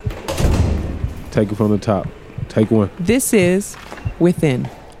Take it from the top. Take one. This is Within.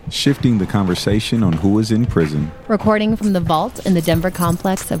 Shifting the conversation on who is in prison. Recording from the vault in the Denver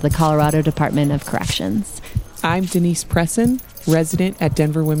complex of the Colorado Department of Corrections. I'm Denise Presson, resident at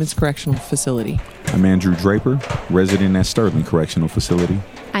Denver Women's Correctional Facility. I'm Andrew Draper, resident at Sterling Correctional Facility.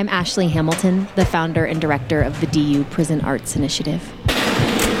 I'm Ashley Hamilton, the founder and director of the DU Prison Arts Initiative.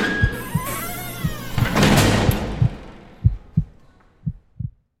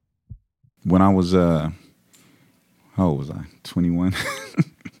 When I was, how old was I? 21?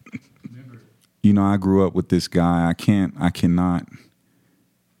 You know, I grew up with this guy. I cannot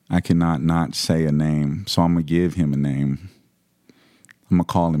not say a name. So I'm going to give him a name. I'm going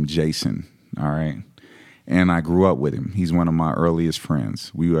to call him Jason. All right. And I grew up with him. He's one of my earliest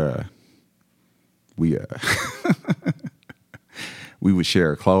friends. We we would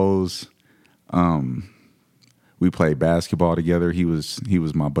share clothes. We played basketball together. He was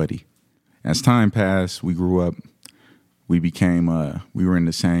my buddy. As time passed, we grew up. We became, we were in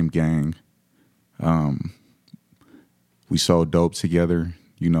the same gang. We sold dope together.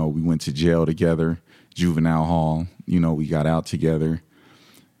 You know, we went to jail together, juvenile hall. You know, we got out together.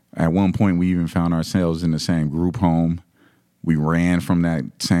 At one point, we even found ourselves in the same group home. We ran from that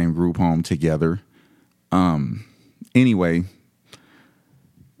same group home together. Anyway,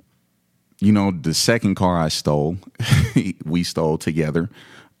 you know, the second car I stole, we stole together.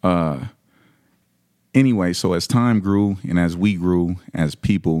 Anyway, so as time grew and as we grew as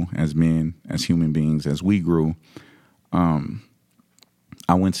people, as men, as human beings, as we grew, I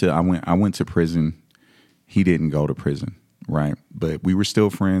went to prison. He didn't go to prison, right? But we were still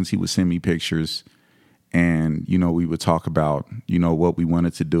friends. He would send me pictures, and you know, we would talk about, you know, what we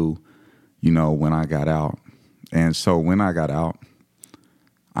wanted to do, you know, when I got out. And so when I got out,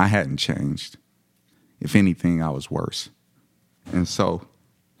 I hadn't changed. If anything, I was worse. And so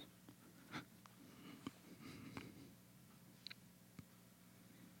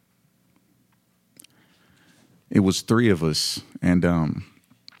it was three of us, and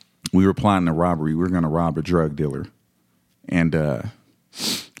we were plotting a robbery. We were going to rob a drug dealer. And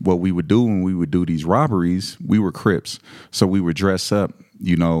what we would do when we would do these robberies, we were Crips. So we would dress up,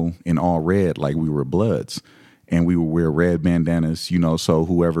 you know, in all red like we were Bloods. And we would wear red bandanas, you know, so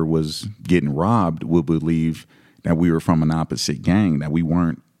whoever was getting robbed would believe that we were from an opposite gang, that we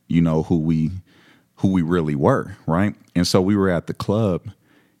weren't, you know, who we really were, right? And so we were at the club,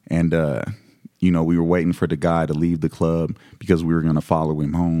 and you know, we were waiting for the guy to leave the club because we were going to follow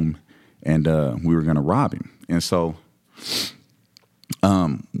him home, and we were going to rob him. And so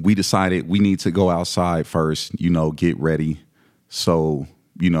we decided we need to go outside first, you know, get ready. So,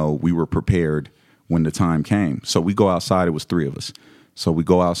 you know, we were prepared when the time came. So we go outside. It was three of us. So we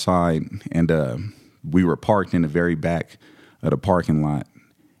go outside, and we were parked in the very back of the parking lot,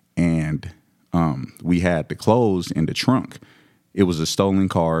 and we had the clothes in the trunk. It was a stolen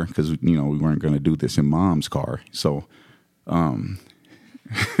car because, you know, we weren't going to do this in Mom's car. So,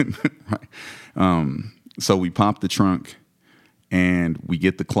 so we pop the trunk, and we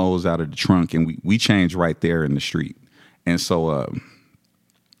get the clothes out of the trunk, and we change right there in the street. And so,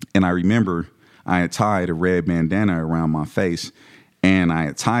 and I remember I had tied a red bandana around my face, and I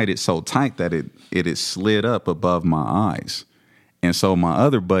had tied it so tight that it had slid up above my eyes. And so my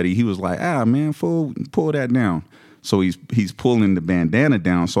other buddy, he was like, man, fool, pull that down. So he's pulling the bandana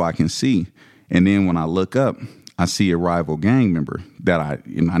down so I can see. And then when I look up, I see a rival gang member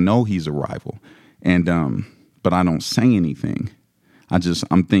and I know he's a rival. And but I don't say anything.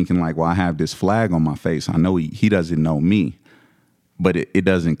 I'm thinking like, well, I have this flag on my face. I know he doesn't know me. But it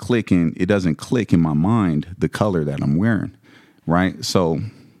doesn't click in my mind the color that I'm wearing. Right? So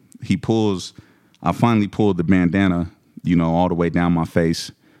I finally pulled the bandana, you know, all the way down my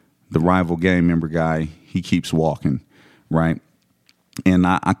face. The rival gang member guy, he keeps walking, right? And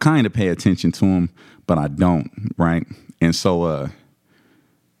I kind of pay attention to him, but I don't, right? And so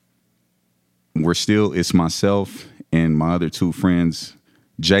it's myself and my other two friends.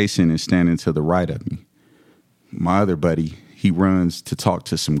 Jason is standing to the right of me. My other buddy, he runs to talk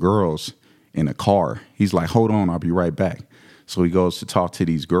to some girls in a car. He's like, hold on, I'll be right back. So he goes to talk to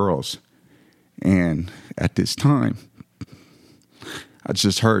these girls. And at this time, I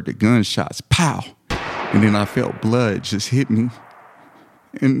just heard the gunshots, pow. And then I felt blood just hit me.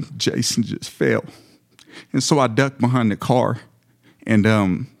 And Jason just fell. And so I ducked behind the car. And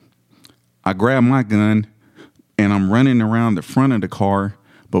I grabbed my gun. And I'm running around the front of the car.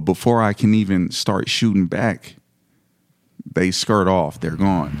 But before I can even start shooting back, they skirt off. They're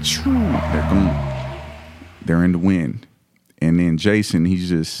gone. They're gone. They're in the wind. And then Jason,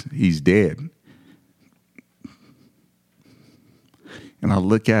 he's dead. And I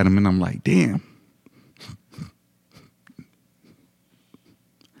look at him and I'm like, damn,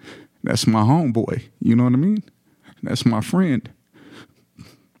 That's my homeboy. You know what I mean? That's my friend.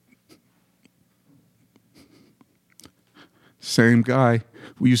 Same guy.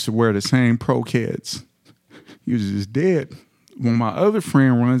 We used to wear the same Pro-Keds. He was just dead. When my other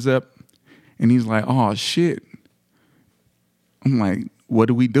friend runs up and he's like, oh, shit. I'm like, what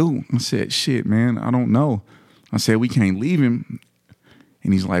do we do? I said, shit, man, I don't know. I said, we can't leave him.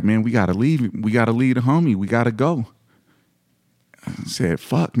 And he's like, man, we got to leave him. We got to leave the homie. We got to go. I said,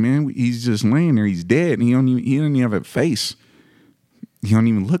 fuck, man. He's just laying there. He's dead. And he don't even have a face. He don't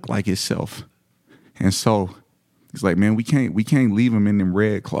even look like himself. And so he's like, man, we can't leave him in them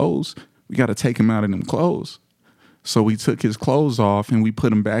red clothes. We got to take him out of them clothes. So we took his clothes off and we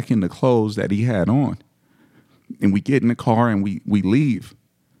put him back in the clothes that he had on. And we get in the car and we leave.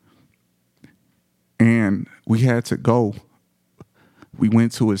 And we had to go. We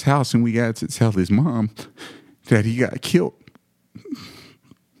went to his house and we had to tell his mom that he got killed.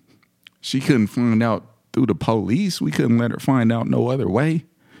 She couldn't find out through the police. We couldn't let her find out no other way.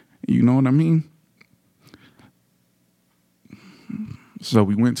 You know what I mean? So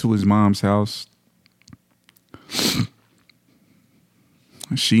we went to his mom's house.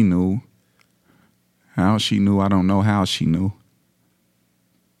 She knew. How she knew, I don't know how she knew.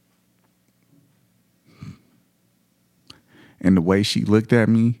 And the way she looked at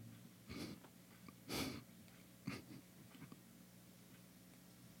me,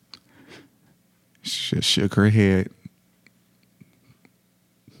 she just shook her head.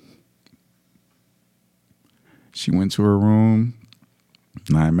 She went to her room,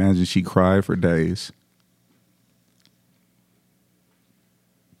 and I imagine she cried for days.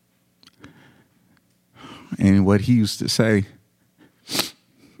 And what he used to say,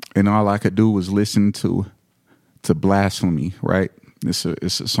 and all I could do was listen to Blasphemy, right? It's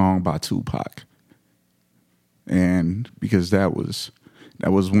a song by Tupac. And because that was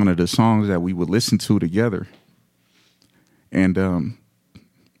one of the songs that we would listen to together. And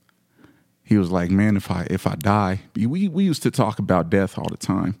he was like, man, if I die, we used to talk about death all the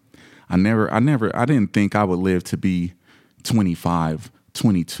time. I didn't think I would live to be 25,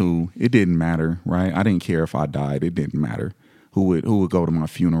 22. It didn't matter, right? I didn't care if I died. It didn't matter who would go to my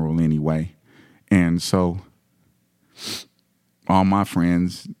funeral anyway. And so all my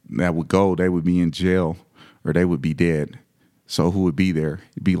friends that would go, they would be in jail or they would be dead. So who would be there?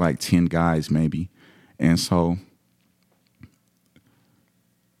 It'd be like 10 guys maybe. And so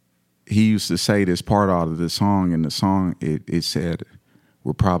he used to say this part out of the song, and the song, it said,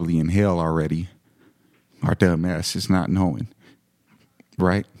 we're probably in hell already. Our dumb ass is not knowing.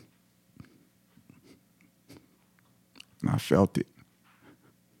 Right? And I felt it.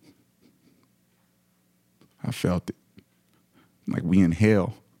 Like we in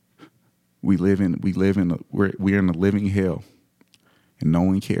hell. We're in a living hell. And no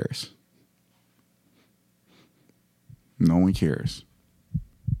one cares. No one cares.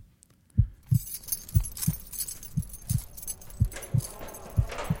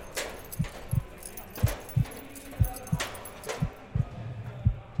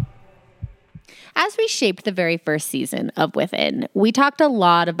 As we shaped the very first season of Within, we talked a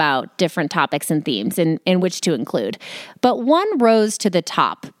lot about different topics and themes in which to include. But one rose to the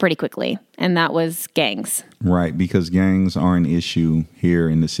top pretty quickly, and that was gangs. Right, because gangs are an issue here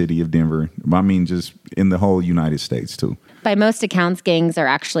in the city of Denver. I mean, just in the whole United States, too. By most accounts, gangs are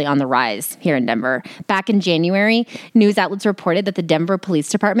actually on the rise here in Denver. Back in January, news outlets reported that the Denver Police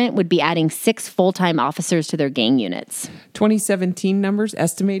Department would be adding 6 full-time officers to their gang units. 2017 numbers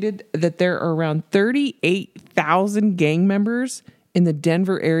estimated that there are around 38,000 gang members in the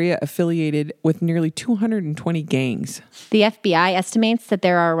Denver area affiliated with nearly 220 gangs. The FBI estimates that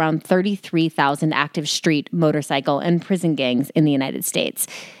there are around 33,000 active street, motorcycle, and prison gangs in the United States.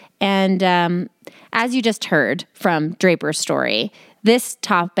 And as you just heard from Draper's story, this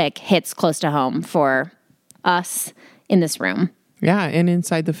topic hits close to home for us in this room. Yeah, and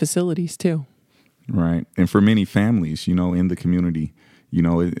inside the facilities too. Right. And for many families, in the community,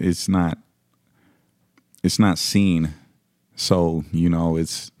 it's not seen. So,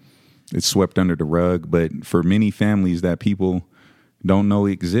 it's swept under the rug. But for many families that people don't know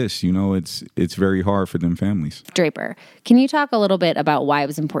exist, it's very hard for them families. Draper, can you talk a little bit about why it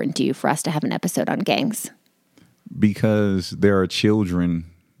was important to you for us to have an episode on gangs? Because there are children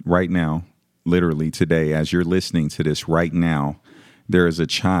right now, literally today, as you're listening to this right now, there is a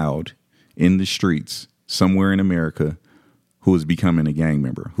child in the streets somewhere in America who is becoming a gang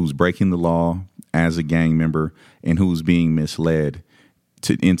member, who's breaking the law as a gang member, and who's being misled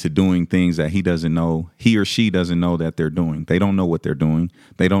into doing things that he or she doesn't know that they're doing. They don't know what they're doing.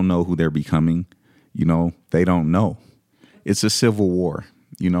 They don't know who they're becoming. They don't know. It's a civil war.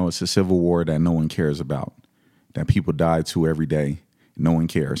 It's a civil war that no one cares about, that people die to every day. No one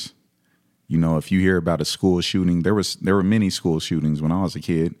cares. If you hear about a school shooting, there were many school shootings when I was a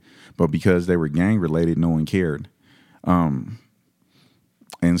kid, but because they were gang related, no one cared. And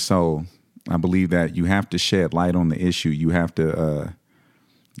so I believe that you have to shed light on the issue. You have to,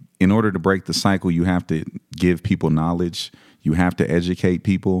 in order to break the cycle, you have to give people knowledge. You have to educate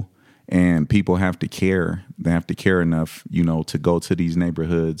people, and people have to care. They have to care enough, to go to these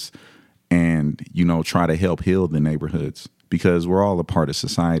neighborhoods and, try to help heal the neighborhoods, because we're all a part of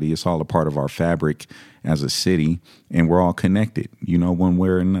society. It's all a part of our fabric as a city, and we're all connected, one way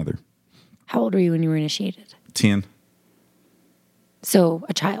or another. How old were you when you were initiated? 10. So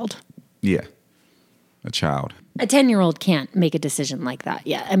a child. Yeah, a child. A 10-year-old can't make a decision like that.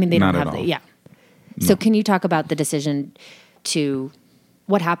 Yeah, I mean, they don't Not have at the, all. yeah. So can you talk about the decision to,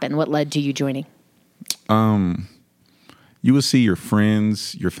 what happened? What led to you joining? You would see your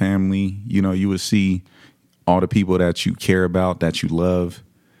friends, your family, you would see all the people that you care about, that you love.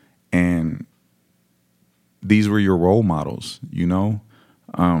 And these were your role models,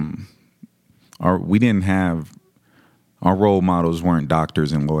 our role models weren't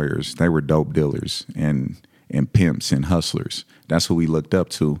doctors and lawyers. They were dope dealers and pimps and hustlers. That's who we looked up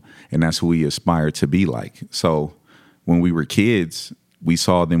to, and that's who we aspired to be like. So when we were kids, we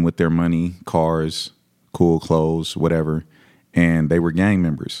saw them with their money, cars, cool clothes, whatever, and they were gang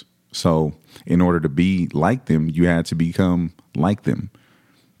members. So in order to be like them, you had to become like them.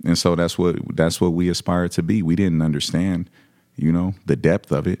 And so that's what we aspired to be. We didn't understand, the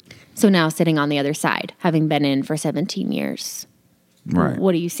depth of it. So now sitting on the other side, having been in for 17 years, Right.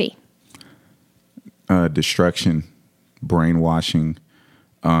 What do you see? Destruction, brainwashing,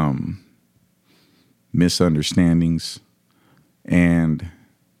 misunderstandings, and,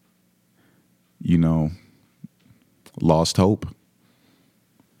 lost hope.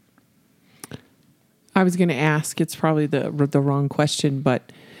 I was going to ask, it's probably the wrong question,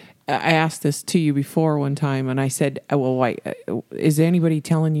 but I asked this to you before one time, and I said, well, why, is anybody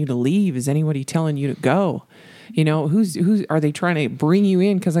telling you to leave? Is anybody telling you to go? Who's are they trying to bring you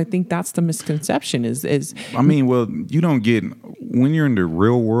in? Because I think that's the misconception is you don't get, when you're in the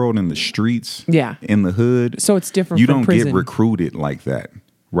real world, in the streets, Yeah. in the hood. So it's different You from don't prison. get recruited like that,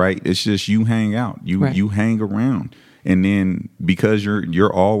 right? It's just you hang out, Right. you hang around. And then because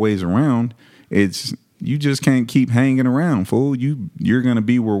you're always around, you just can't keep hanging around, fool. You're gonna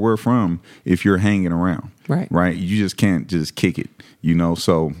be where we're from if you're hanging around, right? You just can't just kick it,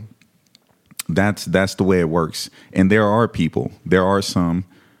 So that's the way it works. And there are some,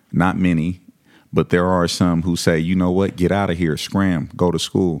 not many, but there are some who say, you know what, get out of here, scram, go to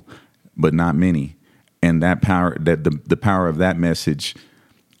school, but not many. And that power, that the power of that message,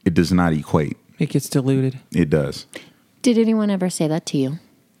 it does not equate. It gets diluted. It does. Did anyone ever say that to you?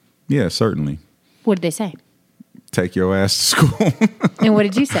 Yeah, certainly. What did they say? Take your ass to school. And what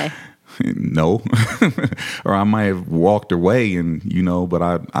did you say? No. Or I might have walked away and, but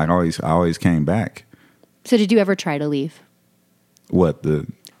I always came back. So did you ever try to leave What, the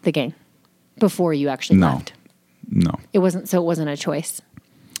gang before you actually No. left? No. It wasn't a choice.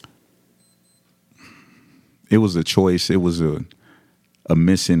 It was a choice. It was a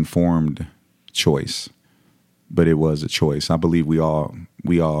misinformed choice, but it was a choice. I believe we all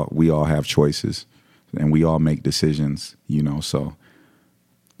have choices, and we all make decisions, so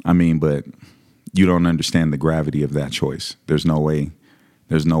but you don't understand the gravity of that choice. There's no way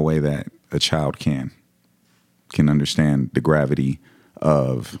that a child can understand the gravity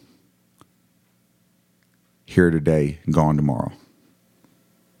of here today, gone tomorrow.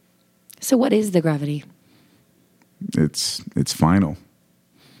 So what is the gravity? It's final.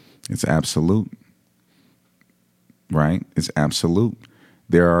 It's absolute. Right? It's absolute.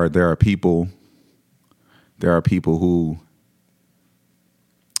 There are people who,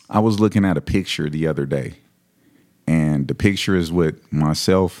 I was looking at a picture the other day, and the picture is with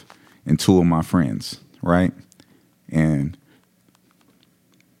myself and two of my friends, right? And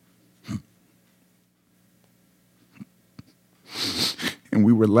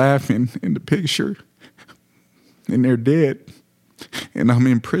we were laughing in the picture, and they're dead, and I'm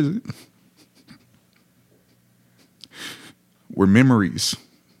in prison. We're memories.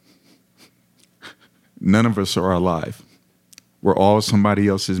 None of us are alive. We're all somebody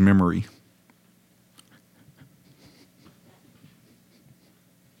else's memory.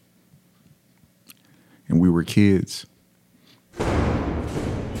 And we were kids.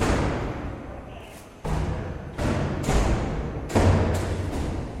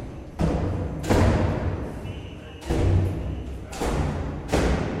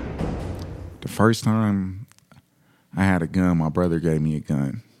 The first time I had a gun. My brother gave me a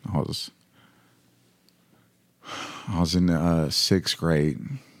gun. I was in the 6th grade,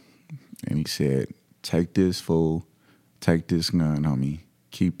 and he said, "Take this, fool. Take this gun, homie.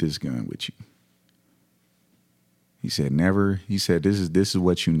 Keep this gun with you." He said, "Never." He said, "This is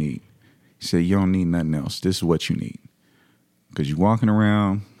what you need." He said, "You don't need nothing else. This is what you need, because you're walking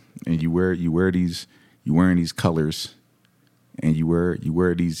around and you wearing these colors, and you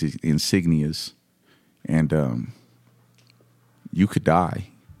wear these insignias, and you could die.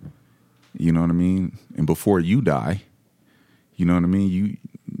 You know what I mean? And before you die, you know what I mean?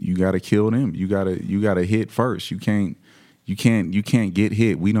 You got to kill them. You got to hit first. You can't get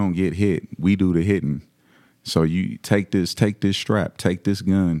hit. We don't get hit. We do the hitting. So you take this strap, take this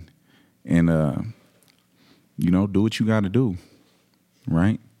gun, and do what you got to do,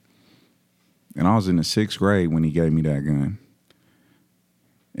 right?" And I was in the 6th grade when he gave me that gun.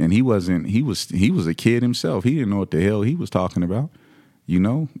 And he was a kid himself. He didn't know what the hell he was talking about,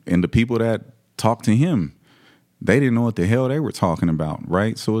 And the people that talked to him, they didn't know what the hell they were talking about,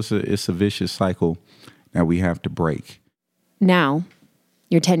 right? So it's a vicious cycle that we have to break. Now,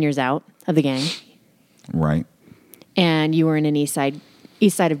 you're 10 years out of the gang. Right. And you were in an East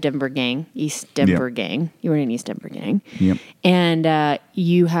side of Denver gang, East Denver gang. You were in an East Denver gang. Yep. And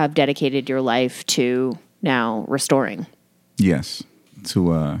you have dedicated your life to now restoring. Yes.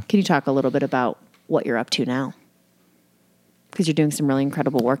 Can you talk a little bit about what you're up to now? Because you're doing some really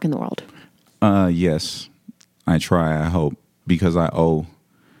incredible work in the world. Yes. I try, I hope, because I owe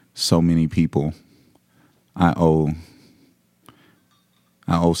so many people. I owe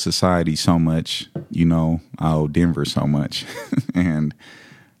society so much, I owe Denver so much. And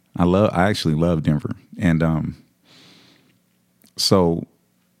I actually love Denver. And so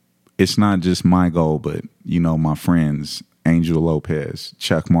it's not just my goal, but my friends, Angel Lopez,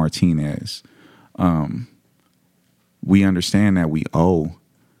 Chuck Martinez, we understand that we owe,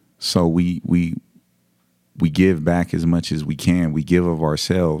 so we give back as much as we can. We give of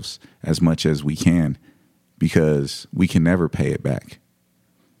ourselves as much as we can, because we can never pay it back.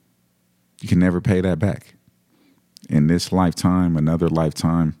 You can never pay that back. In this lifetime, another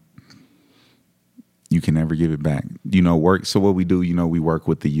lifetime, you can never give it back. Work. So what we do, we work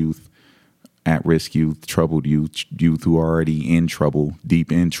with the youth, at-risk youth, troubled youth who are already in trouble,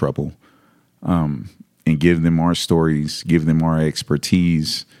 deep in trouble, and give them our stories, give them our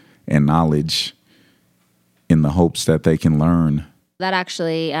expertise and knowledge in the hopes that they can learn. That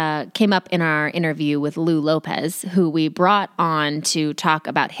actually came up in our interview with Lou Lopez, who we brought on to talk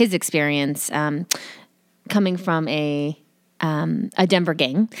about his experience coming from a Denver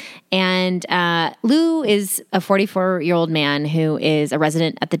gang. And Lou is a 44-year-old man who is a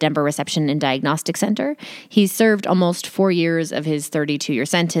resident at the Denver Reception and Diagnostic Center. He's served almost 4 years of his 32-year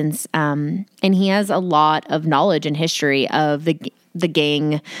sentence, and he has a lot of knowledge and history of the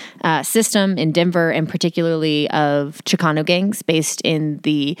gang system in Denver, and particularly of Chicano gangs based in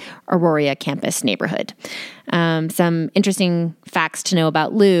the Aurora campus neighborhood. Some interesting facts to know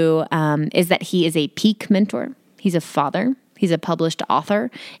about Lou is that he is a peak mentor. He's a father. He's a published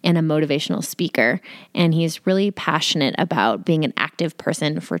author and a motivational speaker, and he's really passionate about being an active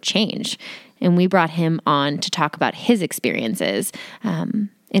person for change. And we brought him on to talk about his experiences in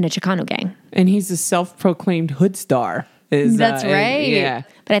a Chicano gang. And he's a self-proclaimed hood star. That's right. Yeah.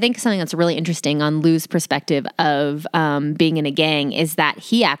 But I think something that's really interesting on Lou's perspective of being in a gang is that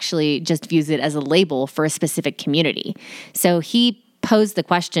he actually just views it as a label for a specific community. So he posed the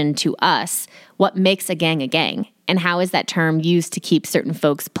question to us, what makes a gang, and how is that term used to keep certain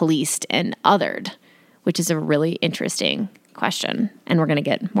folks policed and othered, which is a really interesting question. And we're going to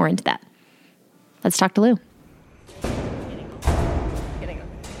get more into that. Let's talk to Lou.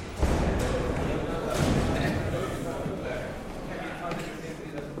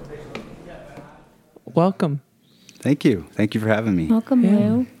 Welcome. Thank you. Thank you for having me. Welcome,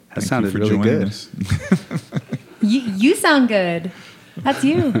 Lou. That sounded really good. You sound good. That's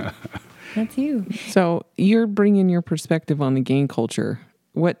you. That's you. So you're bringing your perspective on the gang culture.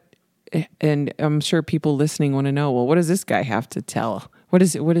 And I'm sure people listening want to know, well, what does this guy have to tell?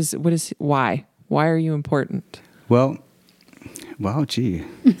 Why? Why are you important? Well, gee.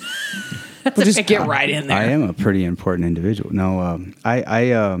 We'll just get right in there. I am a pretty important individual. No,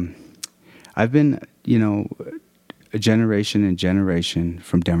 I've been, a generation and generation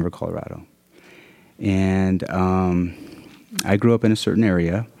from Denver, Colorado. And I grew up in a certain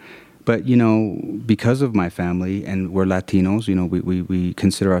area. But, because of my family, and we're Latinos, we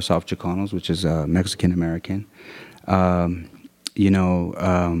consider ourselves Chicanos, which is Mexican-American. My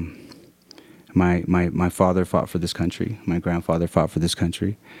father fought for this country. My grandfather fought for this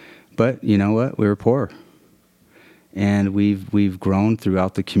country. But you know what? We were poor. and we've grown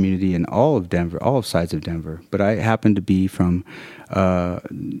throughout the community in all of Denver, all of sides of Denver. But I happen to be from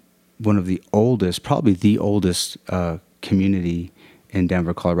one of the oldest, probably the oldest community in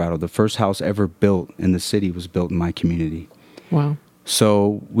Denver, Colorado. The first house ever built in the city was built in my community. Wow.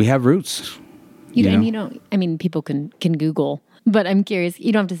 So we have roots. And you don't, I mean, people can Google, but I'm curious,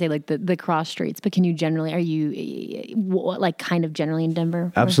 you don't have to say like the cross streets, but can you generally, are you like kind of generally in Denver?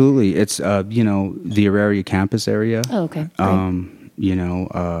 Or? Absolutely. It's, the Auraria campus area. Oh, okay.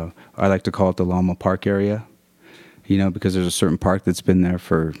 I like to call it the Lama Park area, because there's a certain park that's been there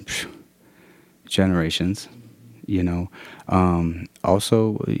for generations,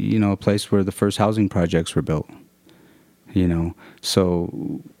 also, a place where the first housing projects were built,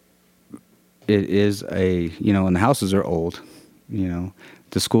 so it is and the houses are old,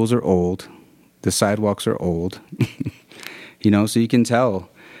 the schools are old, the sidewalks are old, so you can tell,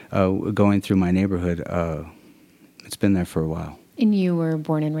 going through my neighborhood, it's been there for a while. And you were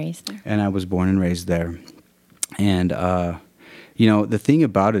born and raised there? And I was born and raised there. And, the thing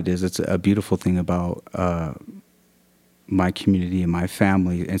about it is, it's a beautiful thing about my community and my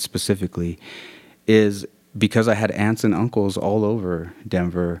family, and specifically, is because I had aunts and uncles all over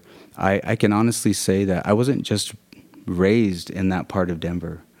Denver, I can honestly say that I wasn't just raised in that part of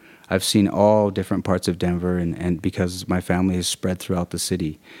Denver. I've seen all different parts of Denver, and because my family is spread throughout the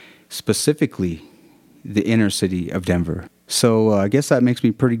city, specifically the inner city of Denver. So I guess that makes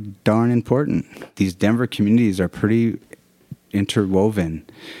me pretty darn important. These Denver communities are pretty interwoven.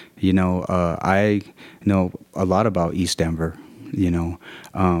 I know a lot about East Denver.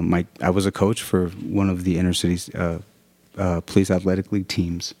 I was a coach for one of the inner city's police athletic league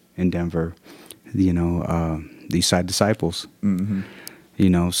teams in Denver. The East Side Disciples.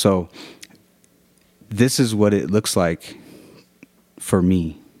 Mm-hmm. So this is what it looks like for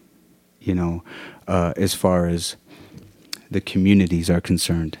me. As far as the communities are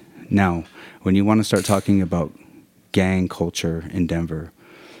concerned. Now, when you want to start talking about gang culture in Denver,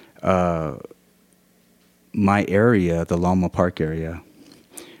 my area, the Lama Park area,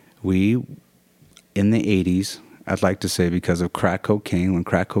 we, in the 80s, I'd like to say because of crack cocaine, when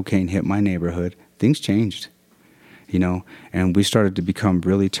crack cocaine hit my neighborhood, things changed, and we started to become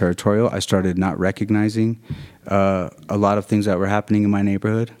really territorial. I started not recognizing a lot of things that were happening in my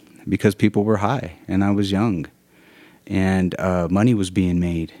neighborhood because people were high and I was young. And money was being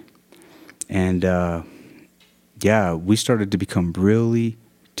made. And, we started to become really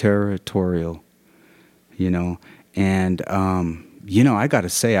territorial, And, I got to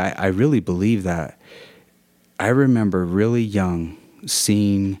say, I really believe that. I remember really young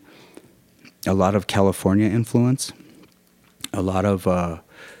seeing a lot of California influence, a lot of,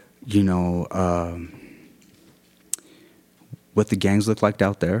 what the gangs looked like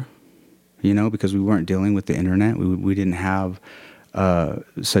out there. Because we weren't dealing with the internet. We didn't have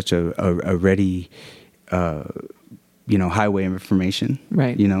such a ready, highway of information.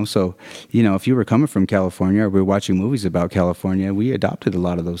 Right. So, if you were coming from California or we were watching movies about California, we adopted a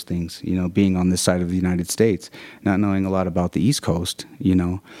lot of those things, being on this side of the United States, not knowing a lot about the East Coast,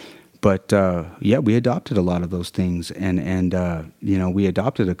 But, we adopted a lot of those things. And we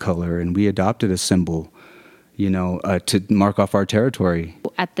adopted a color and we adopted a symbol, to mark off our territory.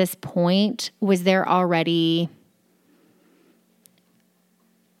 At this point, was there already,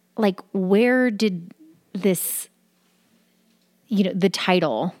 where did this, the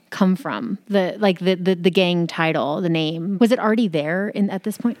title come from? The gang title, the name, was it already there at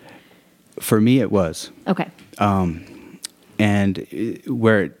this point? For me, it was. Okay. And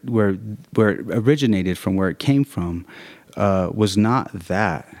where it originated from, where it came from, was not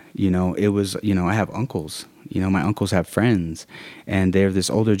that. It was, I have uncles. My uncles have friends, and they're this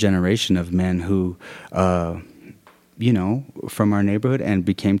older generation of men who, from our neighborhood and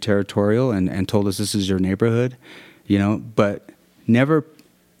became territorial and told us this is your neighborhood, but never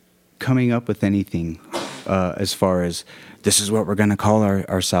coming up with anything as far as this is what we're going to call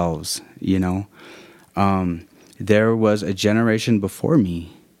ourselves, There was a generation before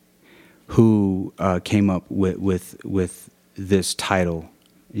me who came up with this title,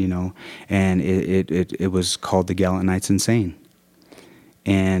 and it was called the Gallant Knights Insane.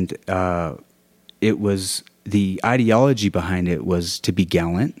 And it was, the ideology behind it was to be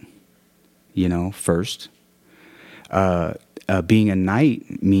gallant, first. Being a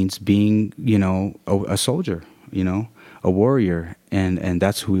knight means being, a soldier, a warrior, and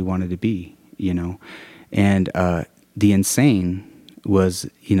that's who we wanted to be, And the insane was,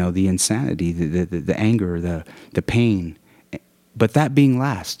 the insanity, the anger, the pain, but that being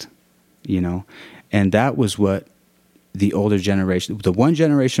last, and that was what the older generation, the one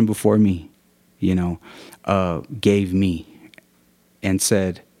generation before me, gave me and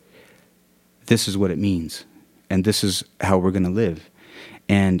said, this is what it means, and this is how we're going to live.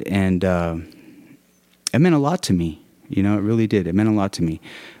 And it meant a lot to me. It really did. It meant a lot to me.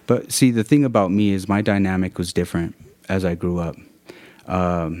 But see, the thing about me is my dynamic was different as I grew up.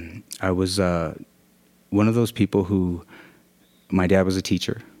 I was one of those people who, my dad was a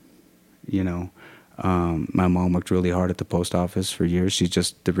teacher, my mom worked really hard at the post office for years. She's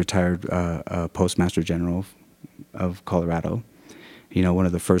just the retired postmaster general of Colorado, one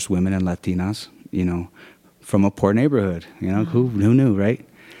of the first women and Latinas, from a poor neighborhood, who knew, right?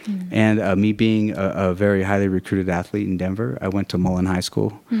 Mm-hmm. And me being a very highly recruited athlete in Denver, I went to Mullen High School,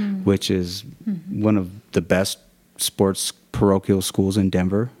 which is one of the best sports parochial schools in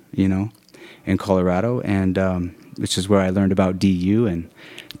Denver, in Colorado, and which is where I learned about DU and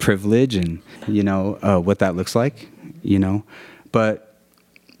privilege and, what that looks like, But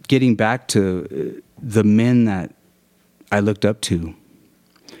getting back to the men that I looked up to,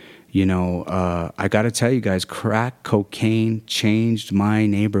 I got to tell you guys, crack cocaine changed my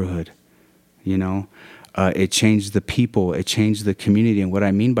neighborhood. It changed the people. It changed the community. And what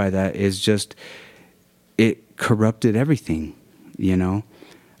I mean by that is just it corrupted everything,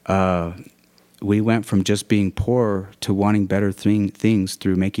 We went from just being poor to wanting better things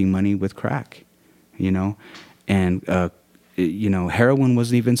through making money with crack, And, heroin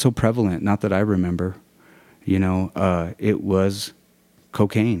wasn't even so prevalent, not that I remember. It was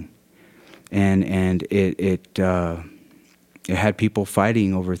cocaine. And it had people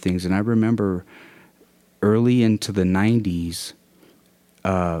fighting over things. And I remember early into the 90s,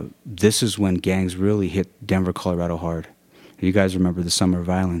 this is when gangs really hit Denver, Colorado hard. You guys remember the summer of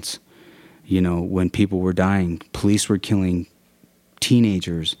violence, when people were dying, police were killing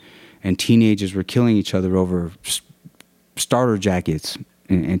teenagers, and teenagers were killing each other over starter jackets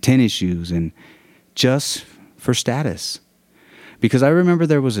and tennis shoes, and just for status. Because I remember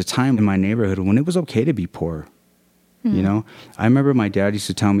there was a time in my neighborhood when it was okay to be poor. I remember my dad used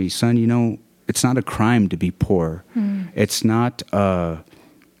to tell me, son, it's not a crime to be poor. It's not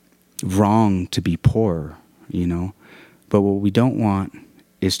wrong to be poor, But what we don't want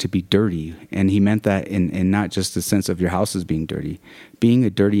is to be dirty. And he meant that in not just the sense of your house is being dirty, being a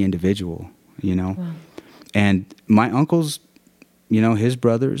dirty individual, Wow. And my uncles, his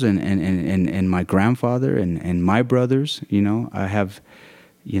brothers and my grandfather and my brothers, I have,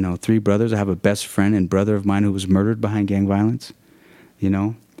 3 brothers. I have a best friend and brother of mine who was murdered behind gang violence,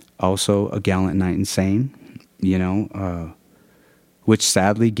 also a gallant knight insane, which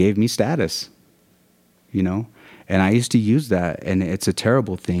sadly gave me status, And I used to use that, and it's a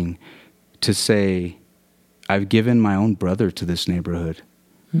terrible thing to say, I've given my own brother to this neighborhood,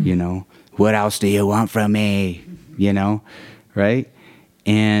 What else do you want from me, right?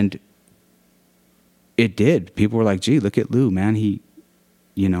 And it did. People were like, gee, look at Lou, man. He,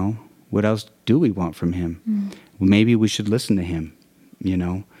 what else do we want from him? Maybe we should listen to him,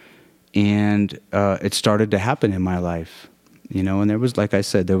 And it started to happen in my life, And there was, like I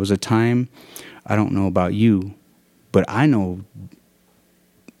said, there was a time, I don't know about you, but I know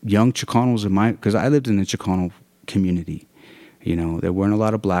young Chicanos because I lived in the Chicano community. There weren't a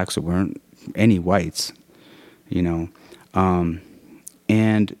lot of blacks. There weren't any whites, And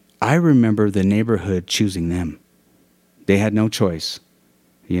I remember the neighborhood choosing them. They had no choice,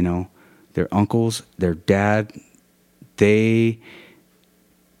 Their uncles, their dad, they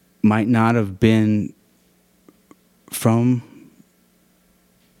might not have been from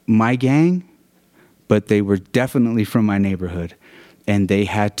my gang, but they were definitely from my neighborhood, and they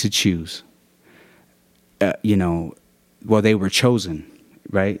had to choose. They were chosen,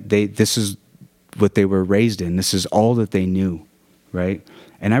 right? This is what they were raised in. This is all that they knew, right?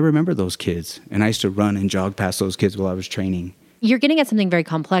 And I remember those kids, and I used to run and jog past those kids while I was training. You're getting at something very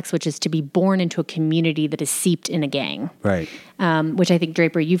complex, which is to be born into a community that is seeped in a gang. Right. Which I think,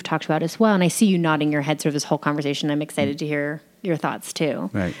 Draper, you've talked about as well. And I see you nodding your head through this whole conversation. I'm excited to hear your thoughts too.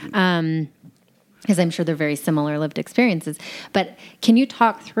 Right. Because I'm sure they're very similar lived experiences. But can you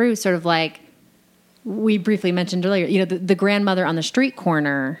talk through sort of like, we briefly mentioned earlier, the grandmother on the street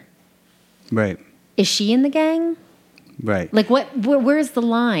corner. Right. Is she in the gang? Right. Like where's the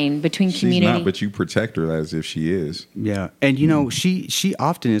line between community? She's not, but you protect her as if she is. Yeah. And she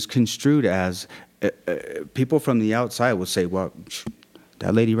often is construed as people from the outside will say, well,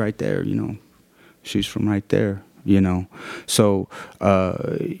 that lady right there, she's from right there, So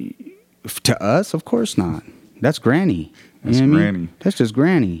to us, of course not. That's Granny. That's Granny. I mean? That's just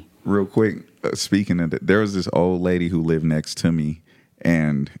Granny. Real quick, speaking of that, there was this old lady who lived next to me,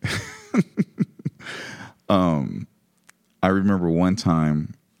 and I remember one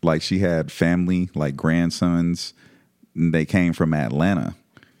time like she had family, like grandsons. And they came from Atlanta,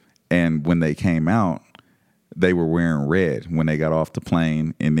 and when they came out, they were wearing red when they got off the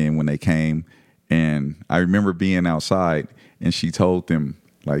plane, and then when they came, and I remember being outside, and she told them,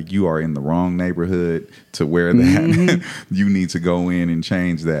 like, you are in the wrong neighborhood to wear that. You need to go in and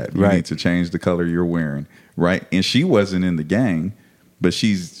change that. You need to change the color you're wearing, right? And she wasn't in the gang, but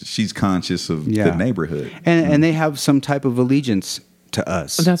she's conscious of the neighborhood. And they have some type of allegiance to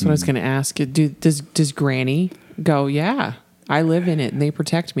us. That's what I was going to ask. Does Granny go, yeah, I live in it and they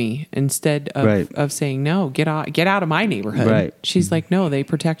protect me, instead of saying, no, get out of my neighborhood. Right. She's like, no, they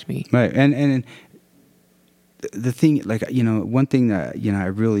protect me. Right. And the thing, like, one thing that, I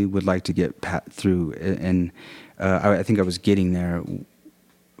really would like to get through, and I think I was getting there.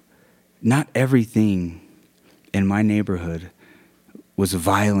 Not everything in my neighborhood was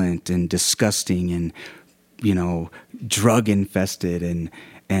violent and disgusting and, drug infested.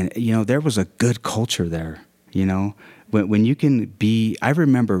 And there was a good culture there, when you can be, I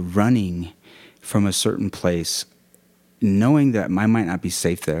remember running from a certain place, knowing that I might not be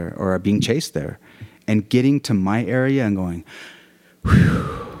safe there or being chased there, and getting to my area and going,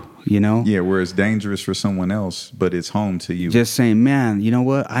 whew, Yeah, where it's dangerous for someone else, but it's home to you. Just saying, man, you know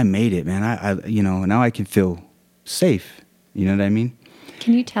what? I made it, man. I now I can feel safe. You know what I mean?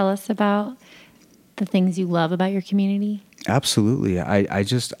 Can you tell us about the things you love about your community? Absolutely.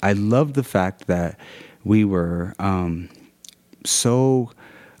 I love the fact that we were so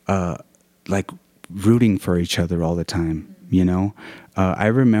like rooting for each other all the time. I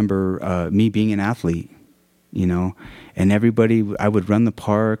remember me being an athlete, and everybody, I would run the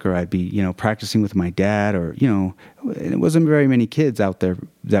park, or I'd be, practicing with my dad, or, it wasn't very many kids out there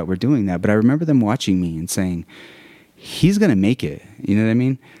that were doing that. But I remember them watching me and saying, he's going to make it. You know what I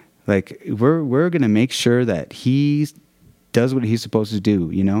mean? Like, we're going to make sure that he does what he's supposed to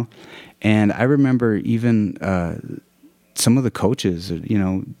do, And I remember even some of the coaches,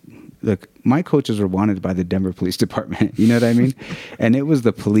 look, my coaches were wanted by the Denver Police Department. You know what I mean? And it was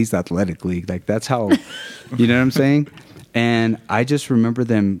the Police Athletic League. Like, that's how, you know what I'm saying? And I just remember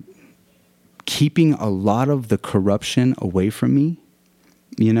them keeping a lot of the corruption away from me,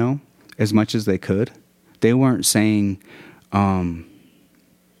 as much as they could. They weren't saying,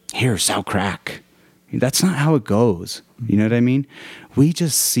 here, sell crack. That's not how it goes. You know what I mean? We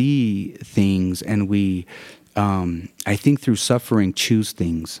just see things, and we, I think through suffering, choose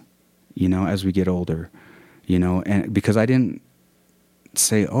things. As we get older, and because I didn't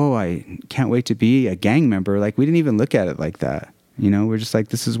say, oh, I can't wait to be a gang member. Like, we didn't even look at it like that. We're just like,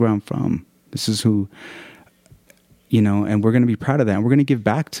 this is where I'm from. This is who, and we're going to be proud of that. And we're going to give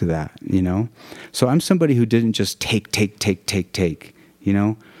back to that, So I'm somebody who didn't just take,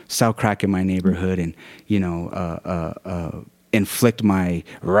 sell crack in my neighborhood and, inflict my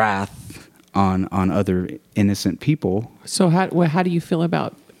wrath on other innocent people. So how do you feel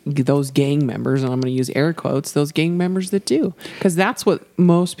about those gang members, and I'm going to use air quotes, those gang members that do? Because that's what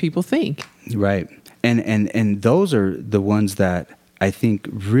most people think. Right. And those are the ones that I think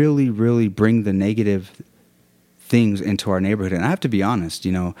really, really bring the negative things into our neighborhood. And I have to be honest,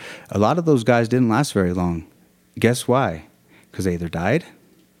 a lot of those guys didn't last very long. Guess why? Because they either died,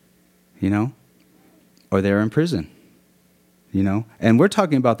 or they're in prison. And we're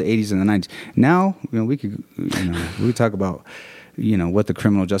talking about the 80s and the 90s. Now, we could, we talk about, what the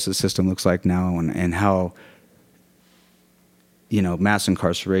criminal justice system looks like now, and how, mass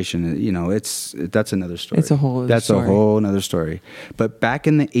incarceration, that's another story. It's a whole other story. That's a whole another story. But back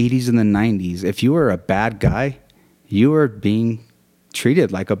in the 80s and the 90s, if you were a bad guy, you were being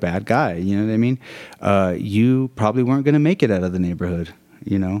treated like a bad guy. You know what I mean? You probably weren't going to make it out of the neighborhood.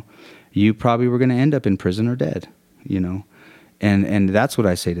 You probably were going to end up in prison or dead. And that's what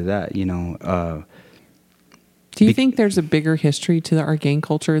I say to that. Do you think there's a bigger history to our gang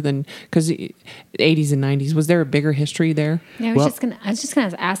culture than, because 80s and 90s, was there a bigger history there? Yeah, I was just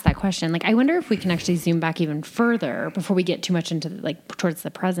gonna ask that question. Like, I wonder if we can actually zoom back even further before we get too much into towards the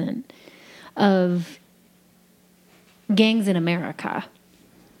present of gangs in America,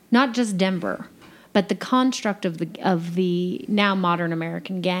 not just Denver, but the construct of the now modern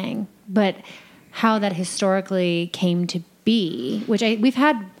American gang, but how that historically came to be, which we've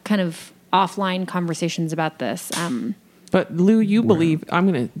had kind of offline conversations about this. But Lou, you believe,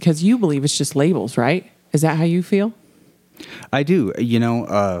 because you believe it's just labels, right? Is that how you feel? I do.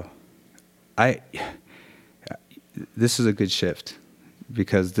 This is a good shift,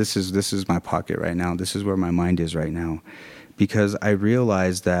 because this is my pocket right now. This is where my mind is right now, because I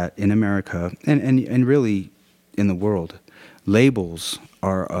realize that in America and really in the world, labels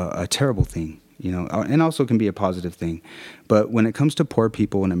are a terrible thing. you know, and also can be a positive thing. But when it comes to poor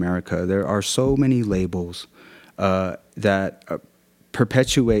people in America, there are so many labels that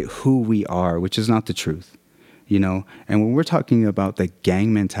perpetuate who we are, which is not the truth, you know. And when we're talking about the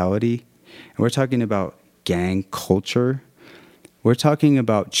gang mentality, and we're talking about gang culture, we're talking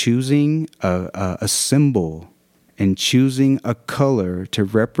about choosing a symbol and choosing a color to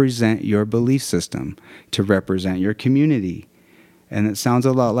represent your belief system, to represent your community. And it sounds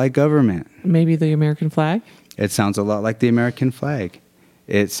a lot like government. Maybe the American flag? It sounds a lot like the American flag.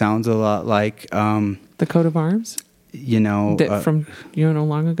 It sounds a lot like... the coat of arms? You know... from,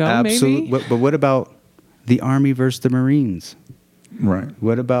 long ago, absolutely. maybe? But what about the Army versus the Marines? Right.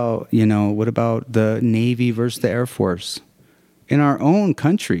 What about the Navy versus the Air Force? In our own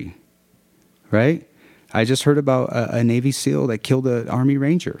country, right? I just heard about a Navy SEAL that killed an Army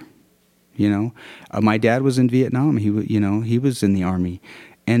Ranger. You know, my dad was in Vietnam. He was in the Army,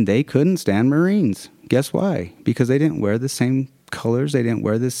 and they couldn't stand Marines. Guess why? Because they didn't wear the same colors. They didn't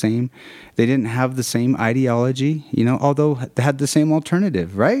have the same ideology. You know, although they had the same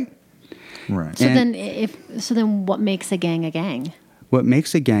alternative, right? Right. So then what makes a gang a gang? What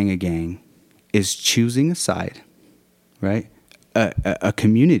makes a gang is choosing a side, right? A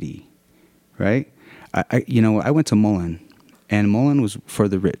community, right? I went to Mullen, and Mullen was for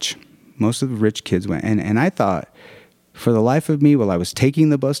the rich. Most of the rich kids went. And I thought, for the life of me, while I was taking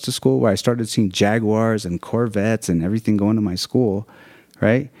the bus to school, where I started seeing Jaguars and Corvettes and everything going to my school,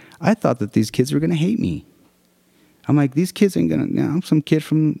 right? I thought that these kids were going to hate me. I'm like, these kids ain't going to, I'm some kid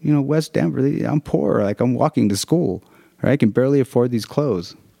from, West Denver. I'm poor. Like, I'm walking to school, right? I can barely afford these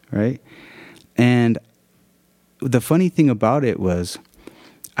clothes, right? And the funny thing about it was,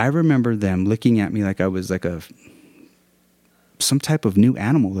 I remember them looking at me like I was like some type of new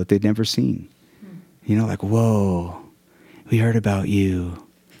animal that they'd never seen. You know, like, whoa, we heard about you.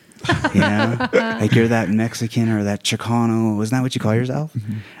 Like you're that Mexican or that Chicano. Isn't that what you call yourself?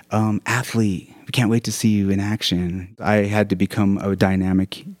 Mm-hmm. Athlete. We can't wait to see you in action. I had to become a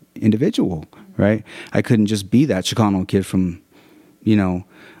dynamic individual, right? I couldn't just be that Chicano kid from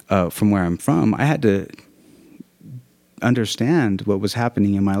where I'm from. I had to understand what was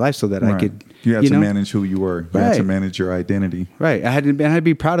happening in my life so that I could... You had to manage who you were. You had to manage your identity. Right. I had to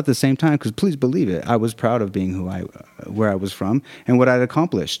be proud at the same time, because please believe it, I was proud of being where I was from and what I'd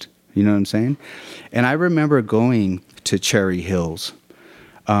accomplished. You know what I'm saying? And I remember going to Cherry Hills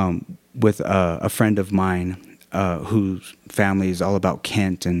with a friend of mine whose family is all about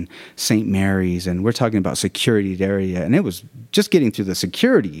Kent and St. Mary's, and we're talking about security area, and it was just getting through the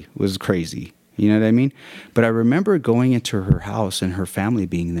security was crazy. You know what I mean? But I remember going into her house and her family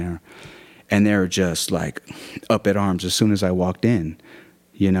being there, and they were just like up at arms as soon as I walked in,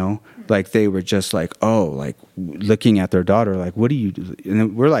 like they were just like, oh, like looking at their daughter, like, what do you do?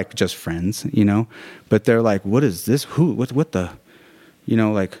 And we're like just friends, but they're like, what is this? What the,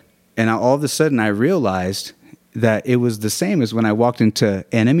 like, and all of a sudden I realized that it was the same as when I walked into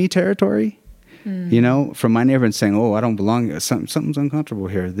enemy territory. From my neighborhood saying, oh, I don't belong. Something's uncomfortable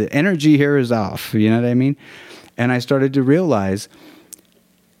here. The energy here is off. You know what I mean? And I started to realize,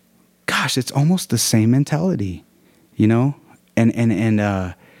 gosh, it's almost the same mentality, and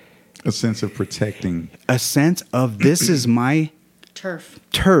a sense of protecting. A sense of this is my turf.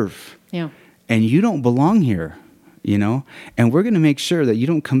 Yeah. And you don't belong here, and we're going to make sure that you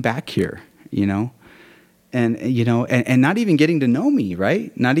don't come back here, And, and not even getting to know me,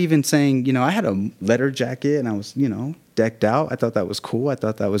 right? Not even saying, I had a leather jacket and I was, decked out. I thought that was cool. I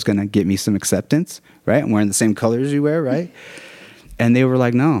thought that was going to get me some acceptance, right? I'm wearing the same colors you wear, right? And they were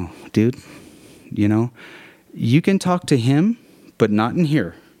like, no, dude, you can talk to him, but not in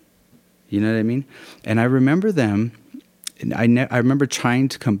here. You know what I mean? And I remember them. I remember trying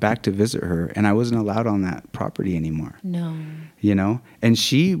to come back to visit her, and I wasn't allowed on that property anymore. No. And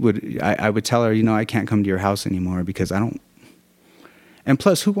she would, I would tell her, I can't come to your house anymore because I don't. And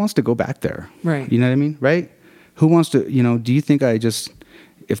plus, who wants to go back there? Right. You know what I mean? Right? Who wants to, do you think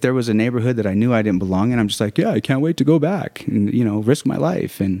if there was a neighborhood that I knew I didn't belong in, I'm just like, yeah, I can't wait to go back and, risk my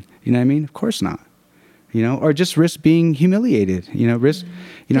life. And, you know what I mean? Of course not. Or just risk being humiliated, risk,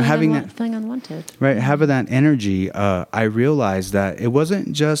 having that feeling unwanted. Right. Having that energy. I realized that it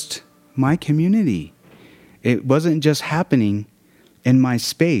wasn't just my community. It wasn't just happening in my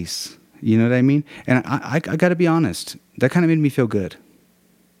space. You know what I mean? And I got to be honest, that kind of made me feel good.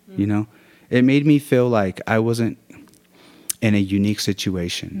 It made me feel like I wasn't in a unique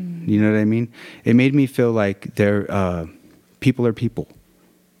situation. You know what I mean? It made me feel like people are people.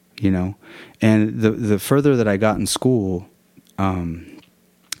 And the further that I got in school,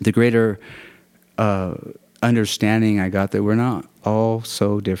 the greater understanding I got that we're not all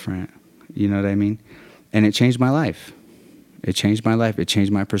so different. You know what I mean? And it changed my life. It changed my life. It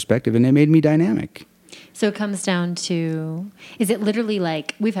changed my perspective, and it made me dynamic. So it comes down to, is it literally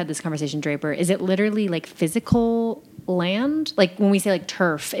like, we've had this conversation, Draper, is it literally like physical land? Like when we say like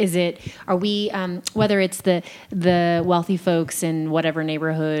turf, are we, whether it's the wealthy folks in whatever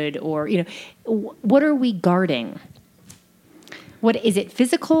neighborhood or, what are we guarding? What is it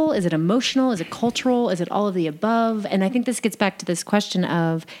physical? Is it emotional? Is it cultural? Is it all of the above? And I think this gets back to this question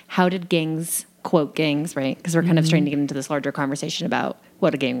of how did gangs, quote gangs, right? Because we're kind of starting to get into this larger conversation about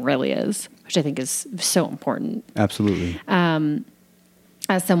what a gang really is, which I think is so important. Absolutely.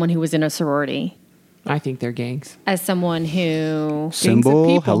 As someone who was in a sorority, I think they're gangs. as someone who, Symbol,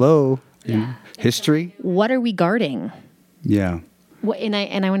 people. hello, history. what are we guarding? Yeah. And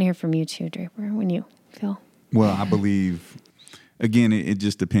I want to hear from you too, Draper, when you feel. Well, I believe, again, it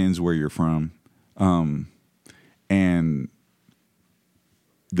just depends where you're from. And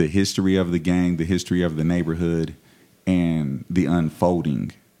the history of the gang, the history of the neighborhood, and the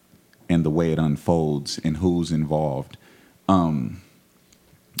unfolding and the way it unfolds and who's involved.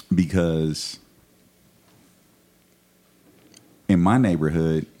 Because in my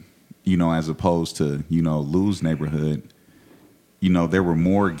neighborhood, as opposed to, Lou's neighborhood, there were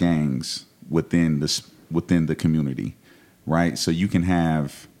more gangs within the community, right? So you can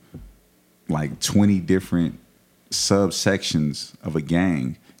have like 20 different subsections of a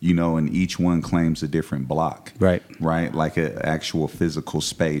gang, and each one claims a different block. Right. Right? Like an actual physical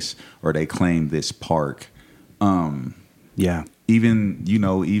space, or they claim this park. Yeah. Even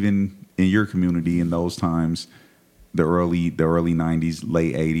in your community in those times, the early 90s,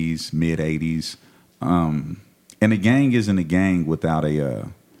 late 80s, mid 80s, and a gang isn't a gang without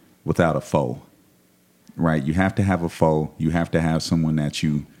a foe. Right? You have to have a foe. You have to have someone that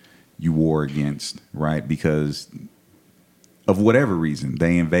you war against, right? Because of whatever reason,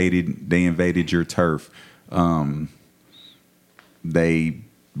 they invaded your turf. They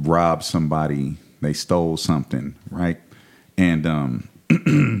robbed somebody. They stole something, right?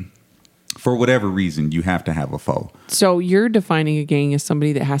 And for whatever reason, you have to have a foe. So you're defining a gang as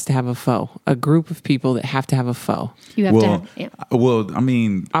somebody that has to have a foe, a group of people that have to have a foe. You have to have, yeah. Well, I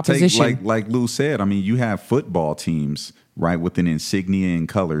mean, Opposition. like Lou said, I mean, you have football teams, right, with an insignia and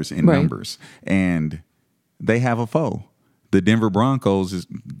colors and Right. numbers, and they have a foe. The Denver Broncos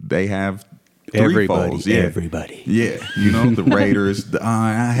they have three Everybody. foes. Yeah. Everybody. Yeah, the Raiders.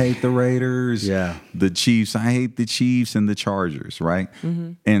 I hate the Raiders. Yeah. The Chiefs. I hate the Chiefs and the Chargers. Right,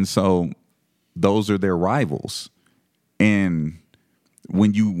 and so those are their rivals. And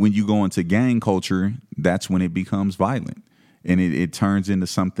when you go into gang culture, that's when it becomes violent, and it turns into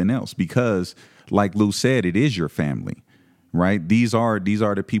something else. Because, like Lou said, it is your family. Right? These are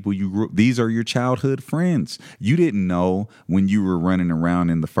the people you grew. These are your childhood friends. You didn't know when you were running around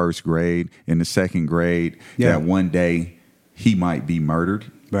in the first grade, in the second grade, that one day he might be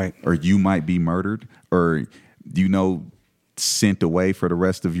murdered, Right. Or you might be murdered, or sent away for the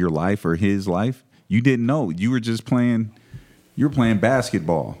rest of your life or his life. You didn't know. You were just playing. You were playing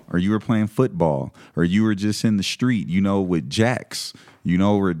basketball, or you were playing football, or you were just in the street, with jacks,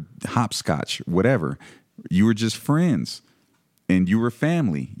 or hopscotch, whatever. You were just friends. And you were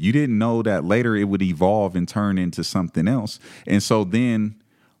family. You didn't know that later it would evolve and turn into something else. And so then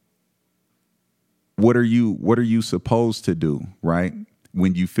what are you supposed to do, right?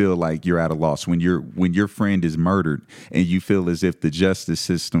 When you feel like you're at a loss, when your friend is murdered and you feel as if the justice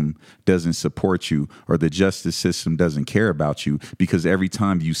system doesn't support you, or the justice system doesn't care about you, because every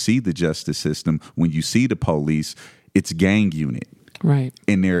time you see the justice system, when you see the police, it's gang unit. Right.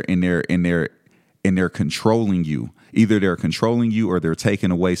 And they're controlling you. Either they're controlling you or they're taking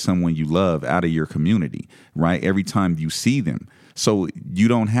away someone you love out of your community, right? Every time you see them. So you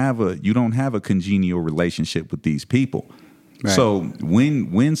don't have a congenial relationship with these people. Right. So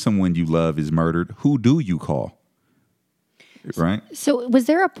when someone you love is murdered, who do you call? Right? So was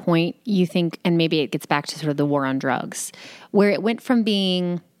there a point, you think, and maybe it gets back to sort of the war on drugs, where it went from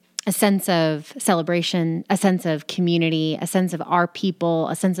being a sense of celebration, a sense of community, a sense of our people,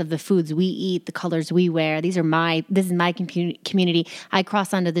 a sense of the foods we eat, the colors we wear. This is my community. I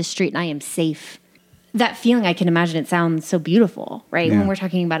cross onto this street and I am safe. That feeling, I can imagine, it sounds so beautiful, right? Yeah. When we're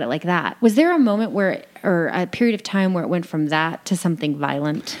talking about it like that. Was there a moment or a period of time where it went from that to something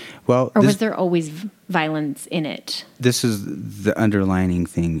violent? Well, or was there always violence in it? This is the underlining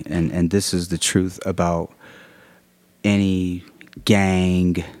thing, and this is the truth about any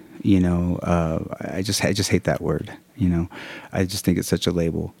gang. I just hate that word. I just think it's such a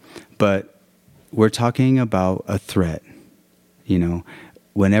label. But we're talking about a threat.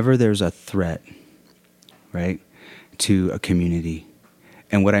 Whenever there's a threat, right, to a community,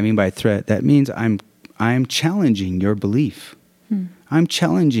 And what I mean by threat, that means I'm challenging your belief. I'm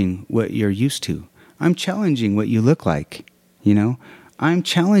challenging what you're used to. I'm challenging what you look like, you know? I'm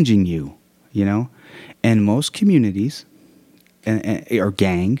challenging you, you know? And most communities, or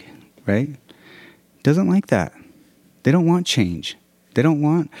gang, right, doesn't like that. They don't want change. They don't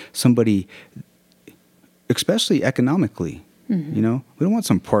want somebody, especially economically, you know? We don't want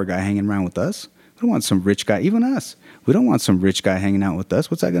some poor guy hanging around with us. We don't want some rich guy, even us. We don't want some rich guy hanging out with us.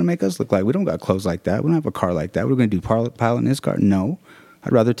 What's that going to make us look like? We don't got clothes like that. We don't have a car like that. We're going to do pilot in his car? No.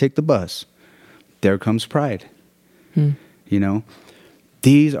 I'd rather take the bus. There comes pride. You know?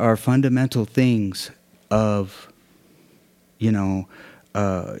 These are fundamental things of, you know,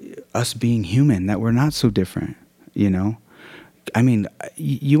 us being human, that we're not so different, you know? I mean,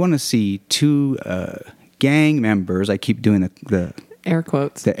 you want to see two gang members, I keep doing the Air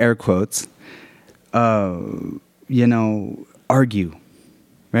quotes. The air quotes, you know, argue,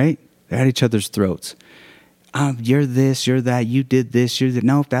 right? They're at each other's throats. You're this, you're that, you did this, you're that.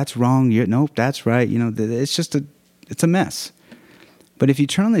 Nope, that's wrong. Nope, that's right. You know, it's just it's a mess. But if you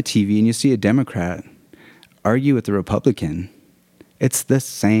turn on the TV and you see a Democrat argue with a Republican, it's the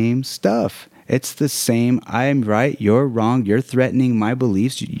same stuff. It's the same, I'm right, you're wrong, you're threatening my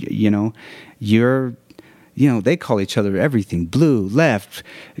beliefs, you know, they call each other everything, blue, left,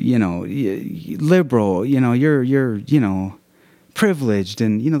 you know, liberal, you know, you're, you know, privileged,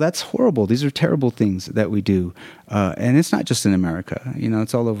 and, you know, that's horrible. These are terrible things that we do. And it's not just in America, you know,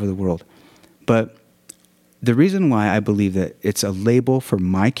 it's all over the world. But the reason why I believe that it's a label for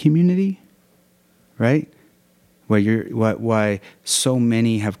my community, right? Why so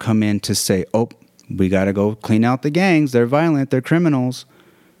many have come in to say, oh, we got to go clean out the gangs. They're violent. They're criminals,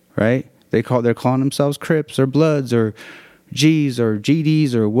 right? They're calling themselves Crips or Bloods or G's or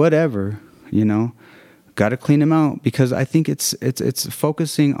GDs or whatever, you know. Got to clean them out, because I think it's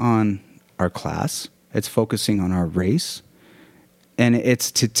focusing on our class. It's focusing on our race. And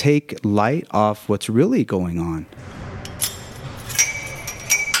it's to take light off what's really going on.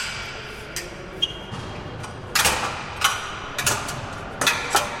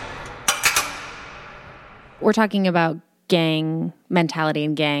 We're talking about gang mentality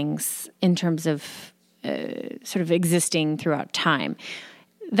and gangs in terms of sort of existing throughout time.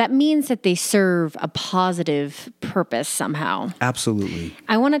 That means that they serve a positive purpose somehow. Absolutely.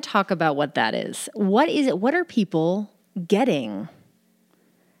 I want to talk about what that is. What is it? What are people getting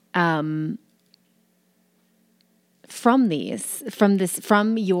from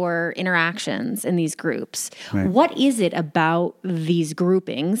your interactions in these groups? Right. What is it about these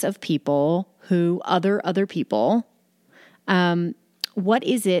groupings of people who other people? What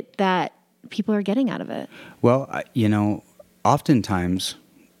is it that people are getting out of it? Well, you know, oftentimes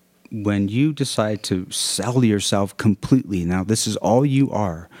when you decide to sell yourself completely, now this is all you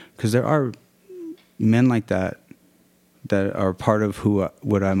are, because there are men like that are part of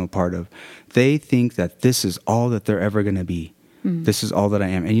what I'm a part of. They think that this is all that they're ever going to be. Mm. This is all that I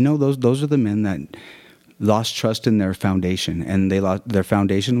am. And you know, those are the men that lost trust in their foundation, and their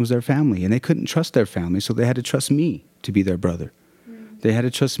foundation was their family, and they couldn't trust their family, so they had to trust me to be their brother. Mm. They had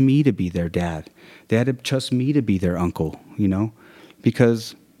to trust me to be their dad. They had to trust me to be their uncle, you know,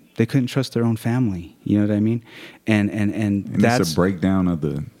 because they couldn't trust their own family. You know what I mean? And that's it's a breakdown of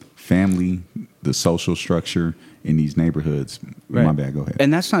the family, the social structure in these neighborhoods. Right. My bad, go ahead.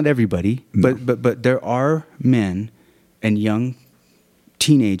 And that's not everybody, no. but there are men and young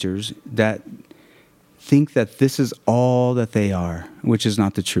teenagers that think that this is all that they are, which is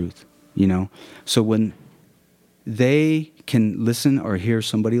not the truth, you know? So when they can listen or hear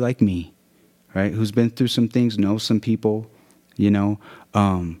somebody like me, right, who's been through some things, knows some people, you know,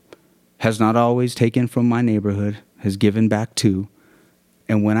 has not always taken from my neighborhood, has given back to.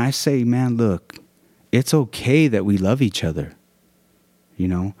 And when I say, man, look, it's okay that we love each other, you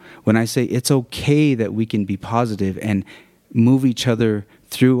know? When I say it's okay that we can be positive and move each other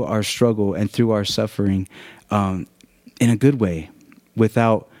through our struggle and through our suffering in a good way,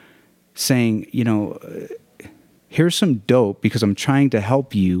 without saying, you know, here's some dope because I'm trying to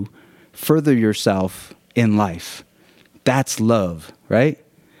help you further yourself in life. That's love, right?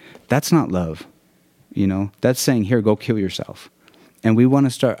 That's not love, you know? That's saying, here, go kill yourself. And we want to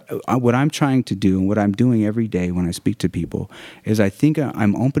start, what I'm trying to do and what I'm doing every day when I speak to people is I think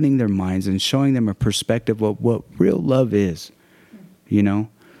I'm opening their minds and showing them a perspective of what real love is, you know?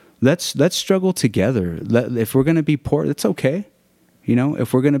 Let's struggle together. If we're going to be poor, that's okay. You know,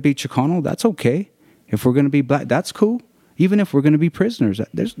 if we're going to be Chicano, that's okay. If we're going to be black, that's cool. Even if we're going to be prisoners,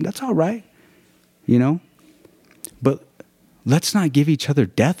 that's all right, you know? But let's not give each other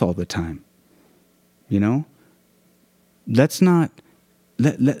death all the time, you know? Let's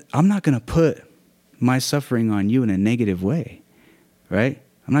I'm not going to put my suffering on you in a negative way, right?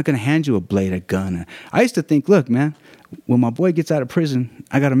 I'm not going to hand you a blade, a gun. I used to think, look, man, when my boy gets out of prison,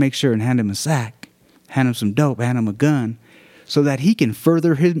 I got to make sure and hand him a sack, hand him some dope, hand him a gun, so that he can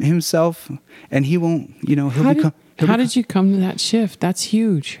further himself, and he won't, How did you come to that shift? That's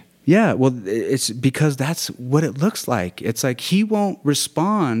huge. Yeah, well, it's because that's what it looks like. It's like he won't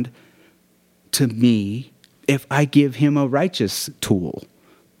respond to me if I give him a righteous tool.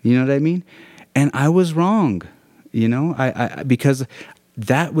 You know what I mean? And I was wrong, I because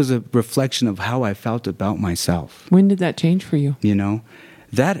that was a reflection of how I felt about myself. When did that change for you?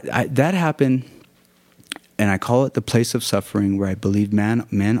 That happened, and I call it the place of suffering, where I believe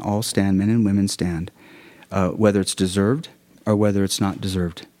men all stand, men and women stand, whether it's deserved or whether it's not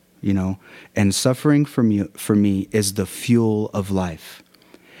deserved. And suffering for me is the fuel of life.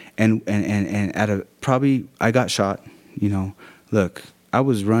 And probably I got shot, look, I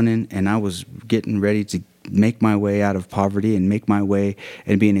was running and I was getting ready to make my way out of poverty and make my way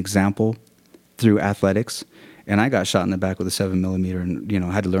and be an example through athletics. And I got shot in the back with a 7mm and,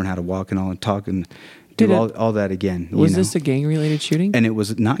 had to learn how to walk and all and talk and do all that again. Was this a gang-related shooting? And it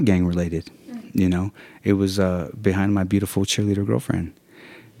was not gang-related, It was behind my beautiful cheerleader girlfriend,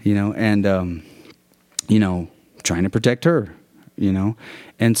 and, trying to protect her,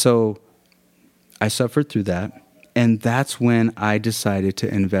 And so I suffered through that. And that's when I decided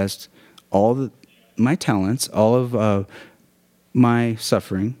to invest all my talents, all of my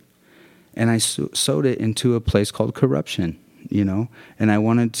suffering, and I sowed it into a place called corruption, And I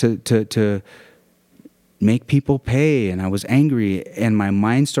wanted to make people pay, and I was angry, and my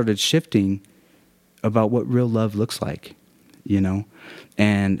mind started shifting about what real love looks like,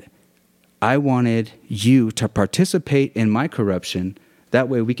 And I wanted you to participate in my corruption. That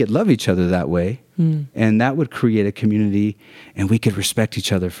way we could love each other that way. And that would create a community, and we could respect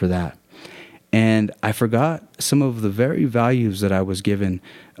each other for that. And I forgot some of the very values that I was given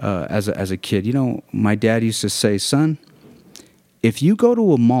as a kid. My dad used to say, son, if you go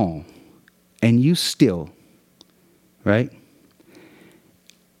to a mall and you steal, right?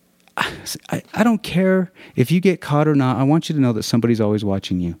 I don't care if you get caught or not. I want you to know that somebody's always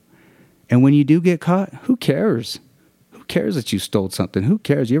watching you. And when you do get caught, who cares? Who cares that you stole something? Who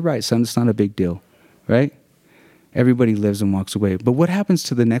cares? You're right, son. It's not a big deal, right? Everybody lives and walks away. But what happens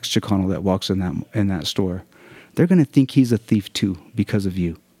to the next Chicano that walks in that store? They're going to think he's a thief too because of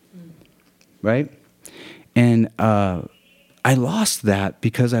you, right? And I lost that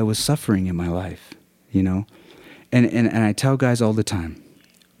because I was suffering in my life, And I tell guys all the time,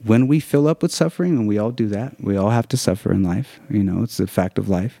 when we fill up with suffering, and we all do that, we all have to suffer in life. It's a fact of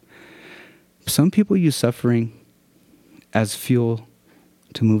life. Some people use suffering as fuel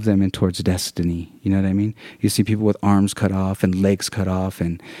to move them in towards destiny. You know what I mean? You see people with arms cut off and legs cut off,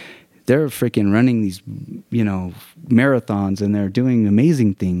 and they're freaking running these, marathons, and they're doing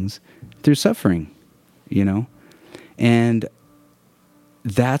amazing things through suffering, And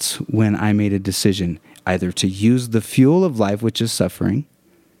that's when I made a decision, either to use the fuel of life, which is suffering,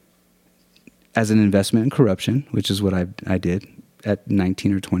 as an investment in corruption, which is what I did at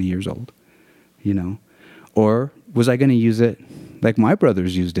 19 or 20 years old, or was I going to use it like my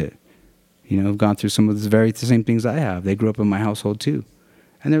brothers used it? I've gone through some of the very same things I have. They grew up in my household too,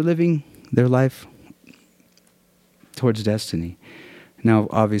 and they're living their life towards destiny. Now,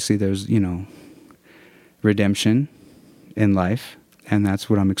 obviously, there's, redemption in life, and that's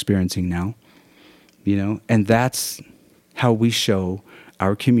what I'm experiencing now, and that's how we show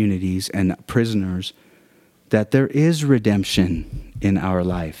our communities and prisoners that there is redemption in our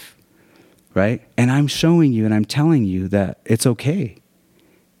life, right? And I'm showing you and I'm telling you that it's okay,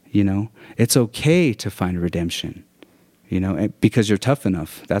 It's okay to find redemption, because you're tough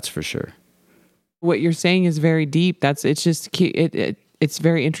enough, that's for sure. What you're saying is very deep. It's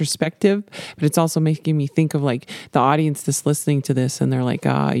very introspective, but it's also making me think of like the audience that's listening to this, and they're like,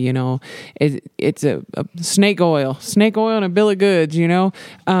 it's a snake oil and a bill of goods,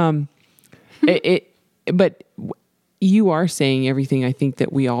 But you are saying everything I think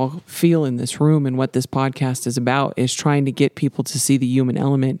that we all feel in this room, and what this podcast is about is trying to get people to see the human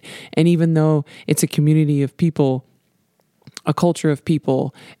element. And even though it's a community of people, a culture of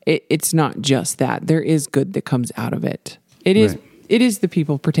people, it's not just that. There is good that comes out of it. It is. Right. It is the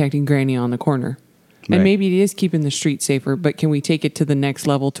people protecting Granny on the corner. And right. Maybe it is keeping the street safer, but can we take it to the next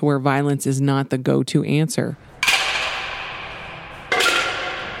level to where violence is not the go-to answer?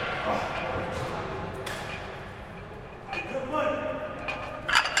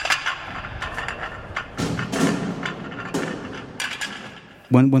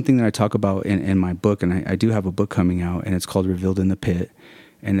 one thing that I talk about in my book, and I do have a book coming out, and it's called Revealed in the Pit.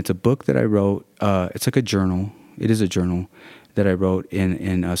 And it's a book that I wrote. It's like a journal. It is a journal that I wrote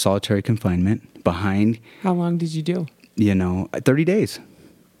in solitary confinement behind. How long did you do? 30 days.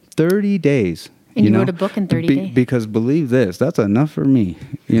 30 days. And you wrote a book in 30 days? Because believe this, that's enough for me,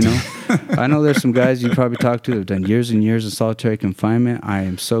 I know there's some guys you probably talked to that have done years and years of solitary confinement. I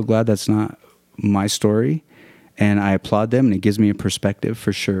am so glad that's not my story. And I applaud them, and it gives me a perspective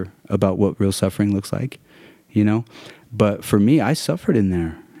for sure about what real suffering looks like, But for me, I suffered in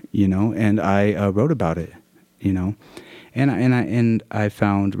there, and I wrote about it, and I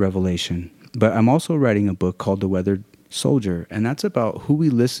found revelation. But I'm also writing a book called The Weathered Soldier, and that's about who we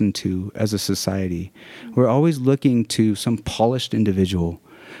listen to as a society. We're always looking to some polished individual,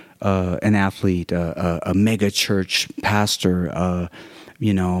 an athlete, a mega church pastor,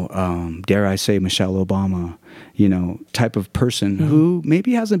 dare I say Michelle Obama, type of person who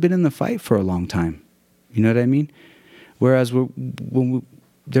maybe hasn't been in the fight for a long time. You know what I mean? Whereas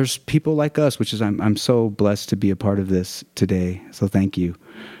there's people like us, which is I'm so blessed to be a part of this today. So thank you.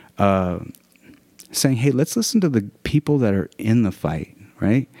 Saying, hey, let's listen to the people that are in the fight,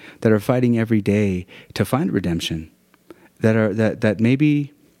 right? That are fighting every day to find redemption. That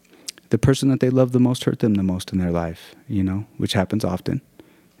maybe the person that they love the most hurt them the most in their life, which happens often.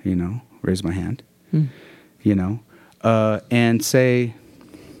 Raise my hand. And say,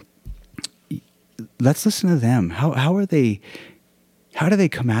 let's listen to them. How are they? How do they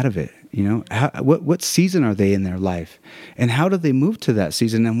come out of it? What season are they in their life, and how do they move to that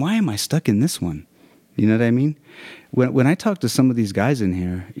season? And why am I stuck in this one? You know what I mean? When I talk to some of these guys in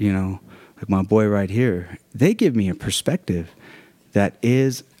here, like my boy right here, they give me a perspective that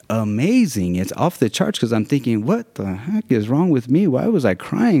is amazing. It's off the charts, because I'm thinking, what the heck is wrong with me? Why was I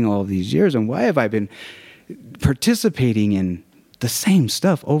crying all these years, and why have I been participating in the same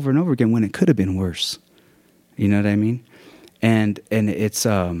stuff over and over again when it could have been worse? You know what I mean? And it's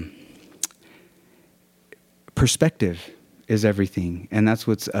perspective is everything. And that's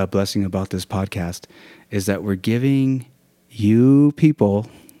what's a blessing about this podcast, is that we're giving you people,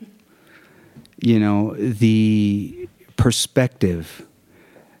 the perspective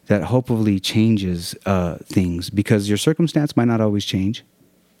that hopefully changes things, because your circumstance might not always change.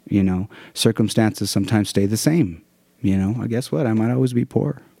 Circumstances sometimes stay the same. Guess what? I might always be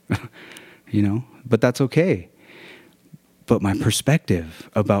poor, but that's okay. But my perspective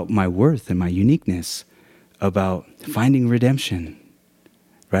about my worth and my uniqueness, about finding redemption,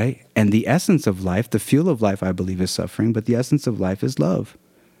 right? And the essence of life, the fuel of life, I believe, is suffering, but the essence of life is love.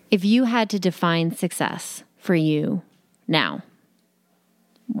 If you had to define success for you now,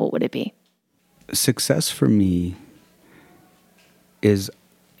 what would it be? Success for me is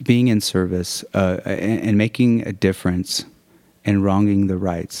being in service and making a difference and wronging the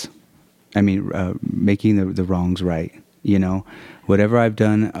rights. Making the wrongs right. Whatever I've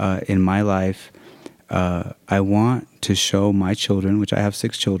done in my life, I want to show my children, which I have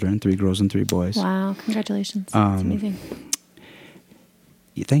 6 children, 3 girls and 3 boys. Wow, congratulations. That's amazing.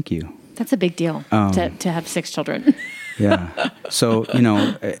 Thank you. That's a big deal to have 6 children. Yeah. So,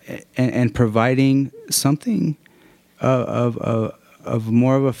 and providing something of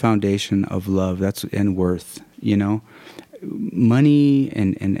more of a foundation of love and worth, money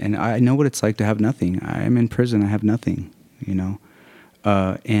and I know what it's like to have nothing. I'm in prison. I have nothing,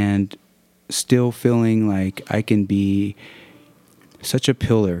 and still feeling like I can be such a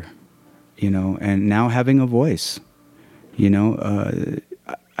pillar, and now having a voice,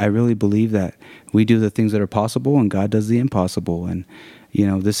 I really believe that we do the things that are possible and God does the impossible. And,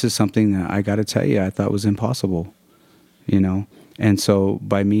 this is something that I got to tell you, I thought was impossible, And so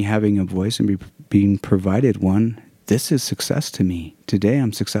by me having a voice and being provided one, this is success to me. Today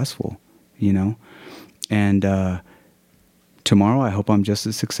I'm successful, and tomorrow I hope I'm just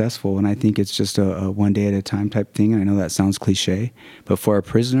as successful. And I think it's just a one day at a time type thing. And I know that sounds cliche, but for a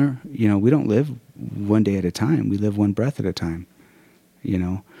prisoner, we don't live one day at a time. We live one breath at a time,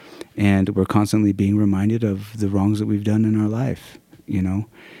 and we're constantly being reminded of the wrongs that we've done in our life,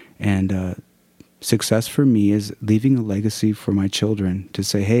 and success for me is leaving a legacy for my children to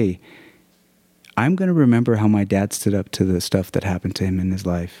say, hey, I'm going to remember how my dad stood up to the stuff that happened to him in his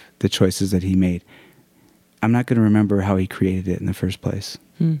life, the choices that he made. I'm not going to remember how he created it in the first place.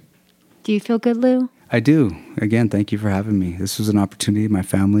 Do you feel good, Lou? I do. Again, thank you for having me. This was an opportunity my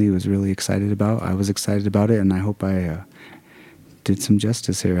family was really excited about. I was excited about it, and I hope I did some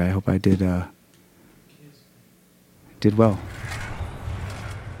justice here. I hope I did well.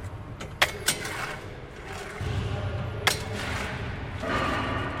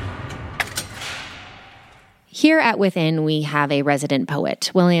 Here at Within, we have a resident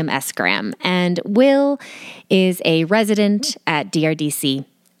poet, William S. Graham, and Will is a resident at DRDC.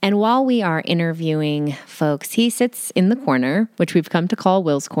 And while we are interviewing folks, he sits in the corner, which we've come to call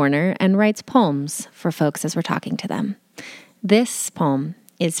Will's Corner, and writes poems for folks as we're talking to them. This poem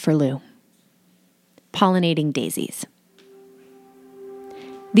is for Lou. Pollinating Daisies.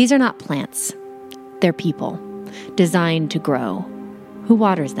 These are not plants. They're people, designed to grow. Who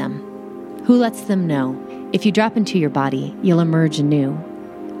waters them? Who lets them know? If you drop into your body, you'll emerge anew.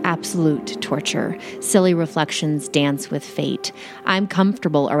 Absolute torture. Silly reflections dance with fate. I'm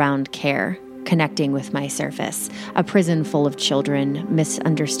comfortable around care, connecting with my surface. A prison full of children,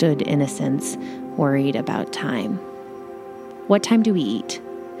 misunderstood innocence, worried about time. What time do we eat?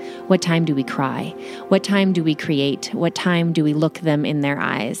 What time do we cry? What time do we create? What time do we look them in their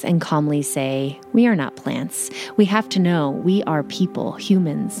eyes and calmly say, we are not plants. We have to know we are people,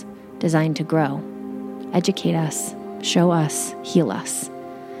 humans, designed to grow. Educate us, show us, heal us.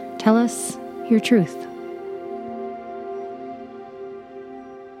 Tell us your truth.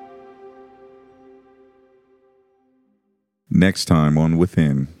 Next time on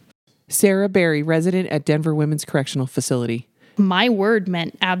Within. Sarah Berry, resident at Denver Women's Correctional Facility. My word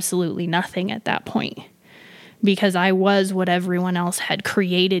meant absolutely nothing at that point because I was what everyone else had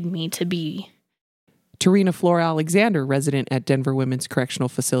created me to be. Tarina Flora Alexander, resident at Denver Women's Correctional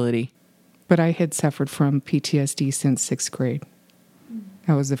Facility. But I had suffered from PTSD since 6th grade.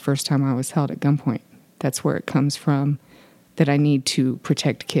 That was the first time I was held at gunpoint. That's where it comes from, that I need to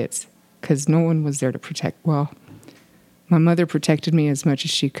protect kids, because no one was there to protect. Well, my mother protected me as much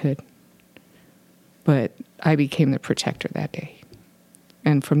as she could, but I became the protector that day,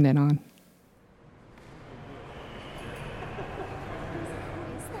 and from then on.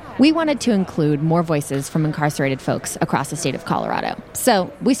 We wanted to include more voices from incarcerated folks across the state of Colorado.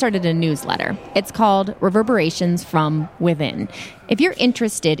 So we started a newsletter. It's called Reverberations from Within. If you're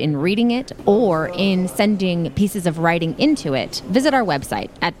interested in reading it or in sending pieces of writing into it, visit our website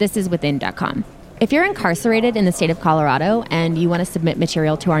at thisiswithin.com. If you're incarcerated in the state of Colorado and you want to submit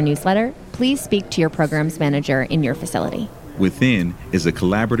material to our newsletter, please speak to your programs manager in your facility. Within is a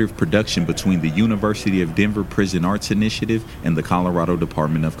collaborative production between the University of Denver Prison Arts Initiative and the Colorado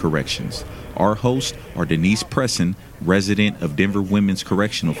Department of Corrections. Our hosts are Denise Presson, resident of Denver Women's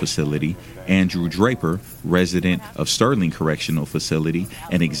Correctional Facility, Andrew Draper, resident of Sterling Correctional Facility,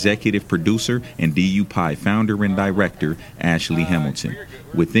 and executive producer and DUPI founder and director, Ashley Hamilton.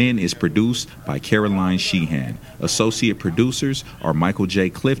 Within is produced by Caroline Sheehan. Associate producers are Michael J.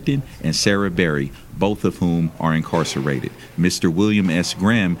 Clifton and Sarah Berry, both of whom are incarcerated. Mr. William S.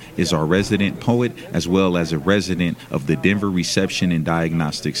 Graham is our resident poet as well as a resident of the Denver Reception and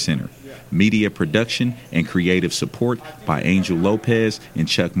Diagnostic Center. Media production and creative support by Angel Lopez and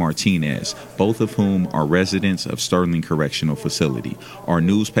Chuck Martinez, both of whom are residents of Sterling Correctional Facility. Our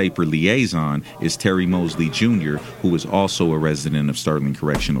newspaper liaison is Terry Mosley Jr., who is also a resident of Sterling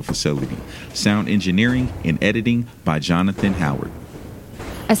Correctional Facility. Sound engineering and editing by Jonathan Howard.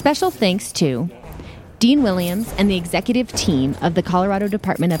 A special thanks to Dean Williams and the executive team of the Colorado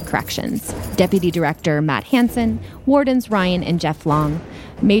Department of Corrections, Deputy Director Matt Hansen, Wardens Ryan and Jeff Long,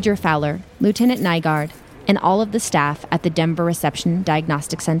 Major Fowler, Lieutenant Nygaard, and all of the staff at the Denver Reception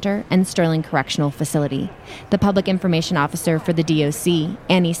Diagnostic Center and Sterling Correctional Facility, the Public Information Officer for the DOC,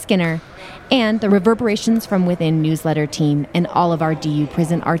 Annie Skinner, and the Reverberations from Within newsletter team and all of our DU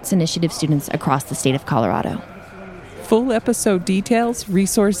Prison Arts Initiative students across the state of Colorado. Full episode details,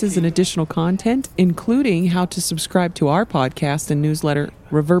 resources, and additional content, including how to subscribe to our podcast and newsletter,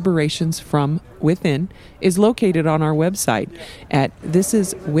 Reverberations from Within, is located on our website at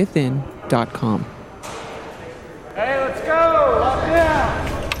thisiswithin.com.